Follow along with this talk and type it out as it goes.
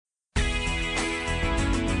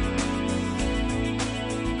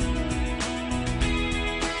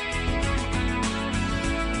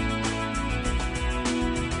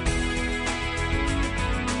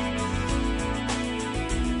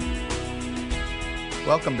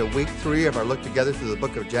Welcome to week 3 of our look together through the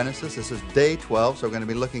book of Genesis. This is day 12, so we're going to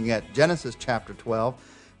be looking at Genesis chapter 12.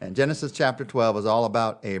 And Genesis chapter 12 is all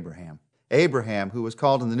about Abraham. Abraham, who was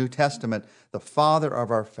called in the New Testament the father of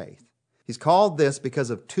our faith. He's called this because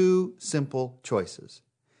of 2 simple choices.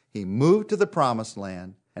 He moved to the promised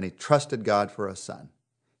land, and he trusted God for a son.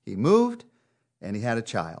 He moved, and he had a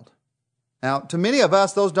child. Now, to many of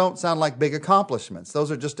us, those don't sound like big accomplishments. Those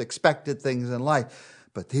are just expected things in life.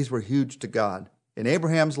 But these were huge to God. In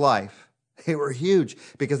Abraham's life, they were huge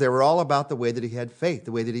because they were all about the way that he had faith,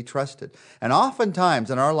 the way that he trusted. And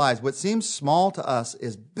oftentimes in our lives, what seems small to us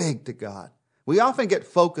is big to God. We often get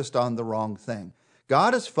focused on the wrong thing.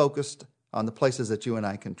 God is focused on the places that you and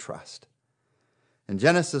I can trust. In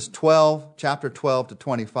Genesis 12, chapter 12 to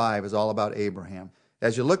 25 is all about Abraham.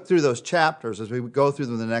 As you look through those chapters, as we go through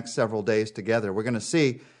them the next several days together, we're going to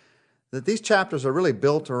see that these chapters are really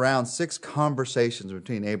built around 6 conversations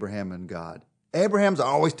between Abraham and God. Abraham's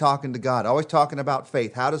always talking to God, always talking about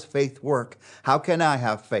faith. How does faith work? How can I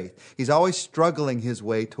have faith? He's always struggling his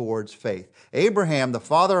way towards faith. Abraham, the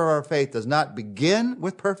father of our faith, does not begin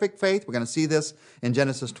with perfect faith. We're going to see this in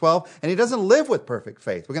Genesis 12. And he doesn't live with perfect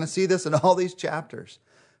faith. We're going to see this in all these chapters.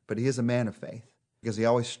 But he is a man of faith because he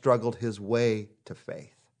always struggled his way to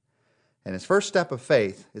faith. And his first step of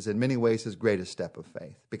faith is in many ways his greatest step of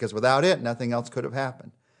faith, because without it, nothing else could have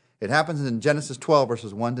happened. It happens in Genesis 12,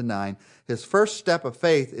 verses 1 to 9. His first step of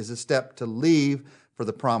faith is a step to leave for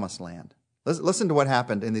the promised land. Listen to what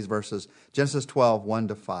happened in these verses. Genesis 12, 1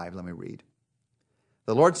 to 5. Let me read.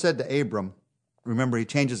 The Lord said to Abram, remember he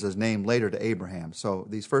changes his name later to Abraham, so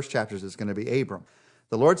these first chapters is going to be Abram.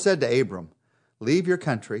 The Lord said to Abram, leave your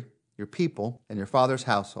country, your people, and your father's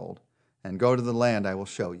household, and go to the land I will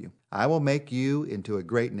show you. I will make you into a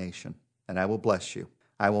great nation, and I will bless you.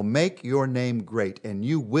 I will make your name great, and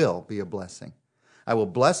you will be a blessing. I will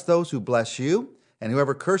bless those who bless you, and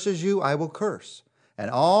whoever curses you, I will curse.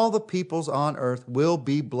 And all the peoples on earth will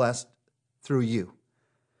be blessed through you.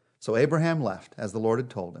 So Abraham left, as the Lord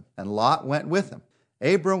had told him, and Lot went with him.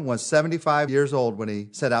 Abram was 75 years old when he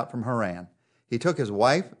set out from Haran. He took his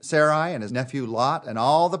wife, Sarai, and his nephew Lot, and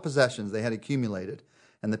all the possessions they had accumulated,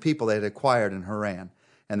 and the people they had acquired in Haran.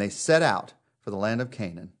 And they set out for the land of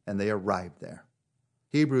Canaan, and they arrived there.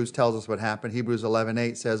 Hebrews tells us what happened. Hebrews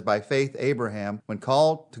 11:8 says, by faith Abraham, when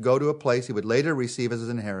called to go to a place he would later receive as his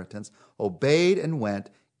inheritance, obeyed and went,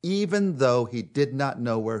 even though he did not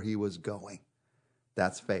know where he was going.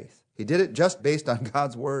 That's faith. He did it just based on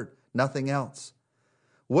God's word, nothing else.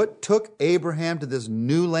 What took Abraham to this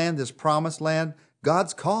new land, this promised land?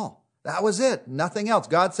 God's call. That was it, nothing else.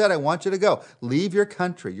 God said, I want you to go. Leave your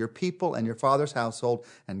country, your people, and your father's household,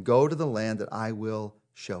 and go to the land that I will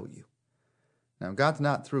show you. Now, God's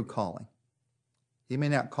not through calling. He may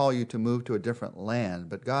not call you to move to a different land,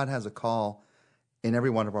 but God has a call in every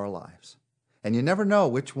one of our lives. And you never know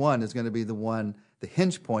which one is going to be the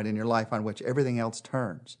hinge point in your life on which everything else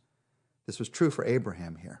turns. This was true for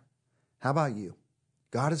Abraham here. How about you?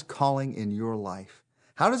 God is calling in your life.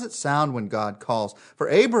 How does it sound when God calls? For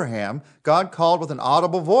Abraham, God called with an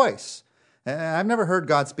audible voice. I've never heard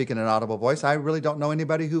God speak in an audible voice. I really don't know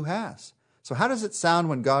anybody who has. So how does it sound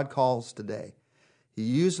when God calls today? He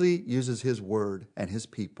usually uses his word and his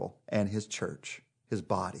people and his church, his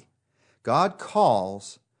body. God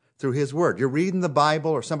calls through his word. You're reading the Bible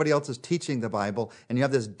or somebody else is teaching the Bible, and you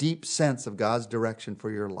have this deep sense of God's direction for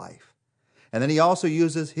your life. And then he also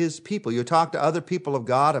uses his people. You talk to other people of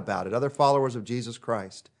God about it, other followers of Jesus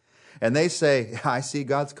Christ. And they say, I see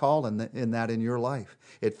God's call in that in your life.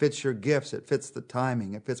 It fits your gifts. It fits the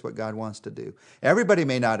timing. It fits what God wants to do. Everybody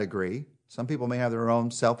may not agree. Some people may have their own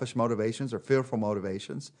selfish motivations or fearful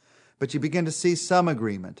motivations, but you begin to see some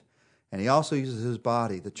agreement. And he also uses his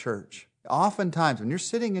body, the church. Oftentimes, when you're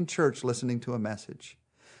sitting in church listening to a message,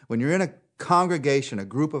 when you're in a congregation, a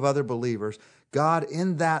group of other believers, God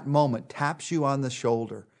in that moment taps you on the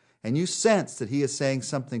shoulder, and you sense that he is saying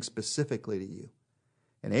something specifically to you.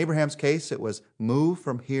 In Abraham's case, it was move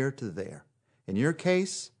from here to there. In your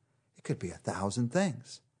case, it could be 1,000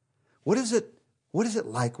 things. What is it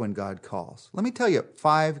like when God calls? Let me tell you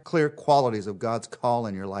 5 clear qualities of God's call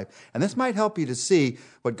in your life. And this might help you to see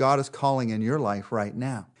what God is calling in your life right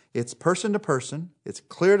now. It's person to person. It's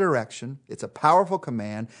clear direction. It's a powerful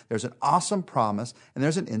command. There's an awesome promise. And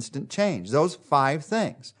there's an instant change. Those 5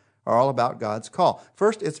 things are all about God's call.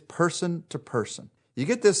 First, it's person to person. You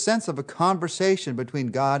get this sense of a conversation between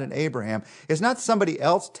God and Abraham. It's not somebody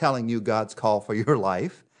else telling you God's call for your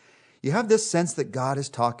life. You have this sense that God is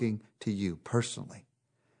talking to you personally.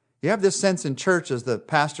 You have this sense in church as the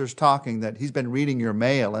pastor's talking that he's been reading your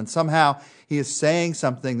mail and somehow he is saying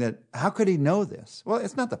something that, how could he know this? Well,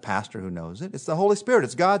 it's not the pastor who knows it. It's the Holy Spirit.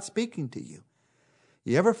 It's God speaking to you.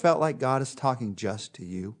 You ever felt like God is talking just to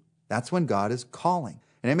you? That's when God is calling.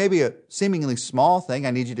 And it may be a seemingly small thing.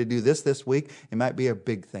 I need you to do this week. It might be a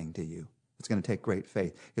big thing to you. It's going to take great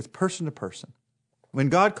faith. It's person to person. When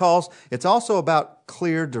God calls, it's also about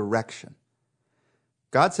clear direction.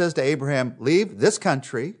 God says to Abraham, leave this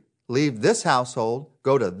country, leave this household,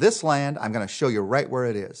 go to this land. I'm going to show you right where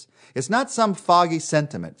it is. It's not some foggy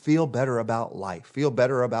sentiment. Feel better about life. Feel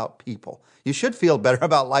better about people. You should feel better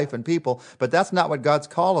about life and people, but that's not what God's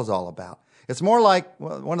call is all about. It's more like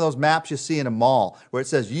one of those maps you see in a mall where it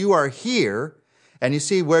says you are here and you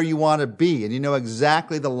see where you want to be and you know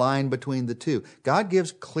exactly the line between the two. God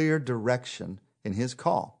gives clear direction in His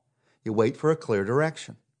call. You wait for a clear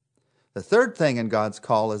direction. The third thing in God's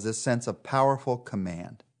call is this sense of powerful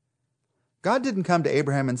command. God didn't come to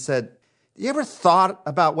Abraham and said, you ever thought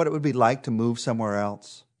about what it would be like to move somewhere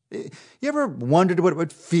else? You ever wondered what it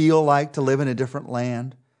would feel like to live in a different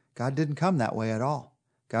land? God didn't come that way at all.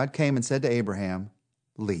 God came and said to Abraham,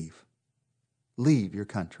 leave. Leave your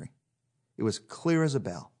country. It was clear as a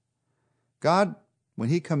bell. God, when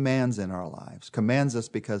He commands in our lives, commands us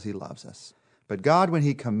because He loves us. But God, when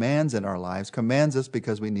He commands in our lives, commands us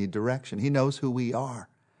because we need direction. He knows who we are.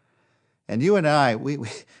 And you and I, we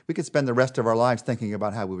could spend the rest of our lives thinking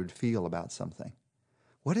about how we would feel about something.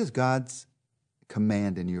 What is God's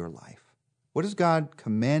command in your life? What has God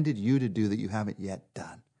commanded you to do that you haven't yet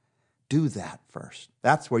done? Do that first.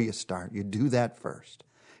 That's where you start. You do that first.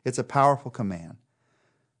 It's a powerful command.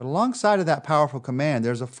 But alongside of that powerful command,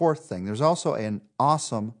 there's a fourth thing. There's also an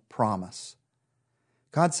awesome promise.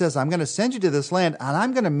 God says, I'm going to send you to this land, and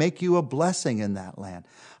I'm going to make you a blessing in that land.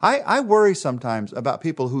 I worry sometimes about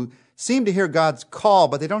people who seem to hear God's call,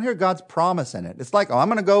 but they don't hear God's promise in it. It's like, I'm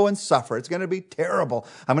going to go and suffer. It's going to be terrible.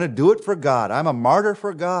 I'm going to do it for God. I'm a martyr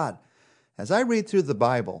for God. As I read through the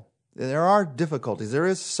Bible, there are difficulties. There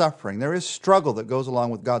is suffering. There is struggle that goes along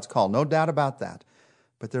with God's call. No doubt about that.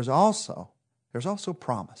 But there's also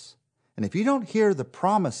promise. And if you don't hear the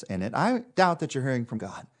promise in it, I doubt that you're hearing from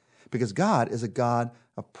God. Because God is a God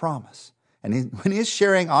of promise. And when He's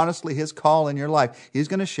sharing honestly His call in your life, He's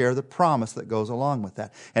going to share the promise that goes along with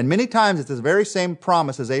that. And many times it's the very same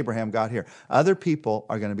promise as Abraham got here. Other people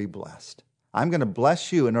are going to be blessed. I'm going to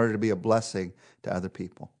bless you in order to be a blessing to other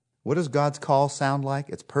people. What does God's call sound like?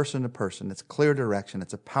 It's person to person. It's clear direction.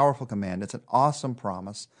 It's a powerful command. It's an awesome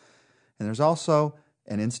promise. And there's also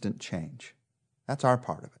an instant change. That's our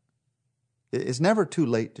part of it. It's never too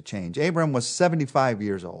late to change. Abraham was 75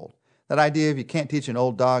 years old. That idea of you can't teach an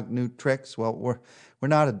old dog new tricks, well, we're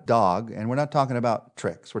not a dog, and we're not talking about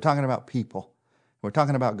tricks. We're talking about people. We're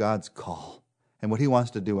talking about God's call and what He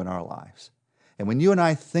wants to do in our lives. And when you and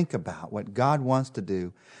I think about what God wants to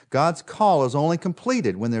do, God's call is only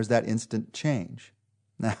completed when there's that instant change.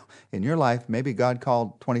 Now, in your life, maybe God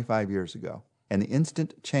called 25 years ago, and the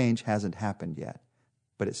instant change hasn't happened yet,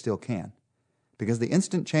 but it still can. Because the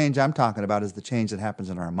instant change I'm talking about is the change that happens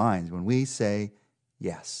in our minds when we say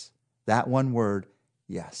yes. That one word,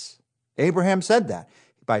 yes. Abraham said that.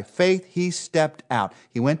 By faith, he stepped out.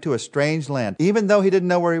 He went to a strange land, even though he didn't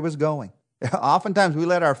know where he was going. Oftentimes, we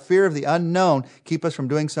let our fear of the unknown keep us from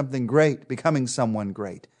doing something great, becoming someone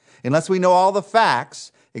great. Unless we know all the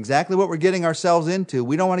facts, exactly what we're getting ourselves into,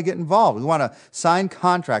 we don't want to get involved. We want a signed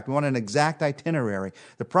contract. We want an exact itinerary.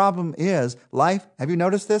 The problem is, life, have you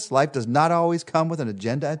noticed this? Life does not always come with an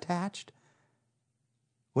agenda attached.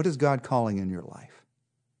 What is God calling in your life?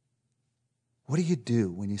 What do you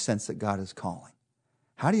do when you sense that God is calling?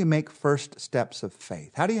 How do you make first steps of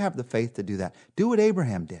faith? How do you have the faith to do that? Do what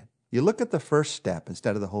Abraham did. You look at the first step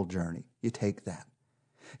instead of the whole journey. You take that.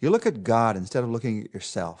 You look at God instead of looking at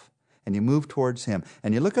yourself, and you move towards Him.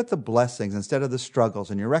 And you look at the blessings instead of the struggles,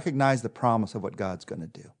 and you recognize the promise of what God's going to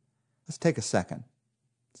do. Let's take a second.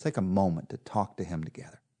 Let's take a moment to talk to Him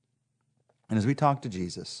together. And as we talk to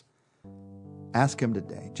Jesus, ask Him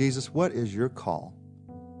today, Jesus, what is your call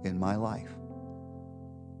in my life?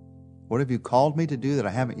 What have you called me to do that I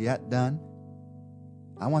haven't yet done?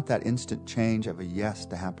 I want that instant change of a yes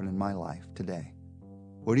to happen in my life today.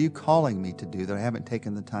 What are you calling me to do that I haven't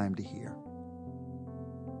taken the time to hear?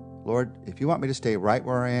 Lord, if you want me to stay right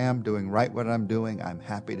where I am, doing right what I'm doing, I'm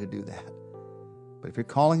happy to do that. But if you're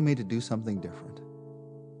calling me to do something different,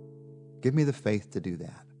 give me the faith to do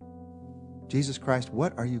that. Jesus Christ,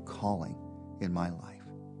 what are you calling in my life?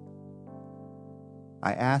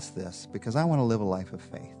 I ask this because I want to live a life of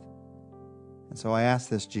faith. And so I ask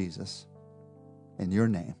this, Jesus, in your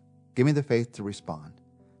name. Give me the faith to respond.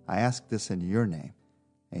 I ask this in your name.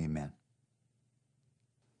 Amen.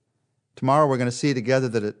 Tomorrow we're going to see together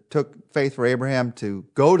that it took faith for Abraham to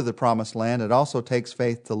go to the promised land. It also takes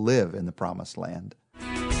faith to live in the promised land.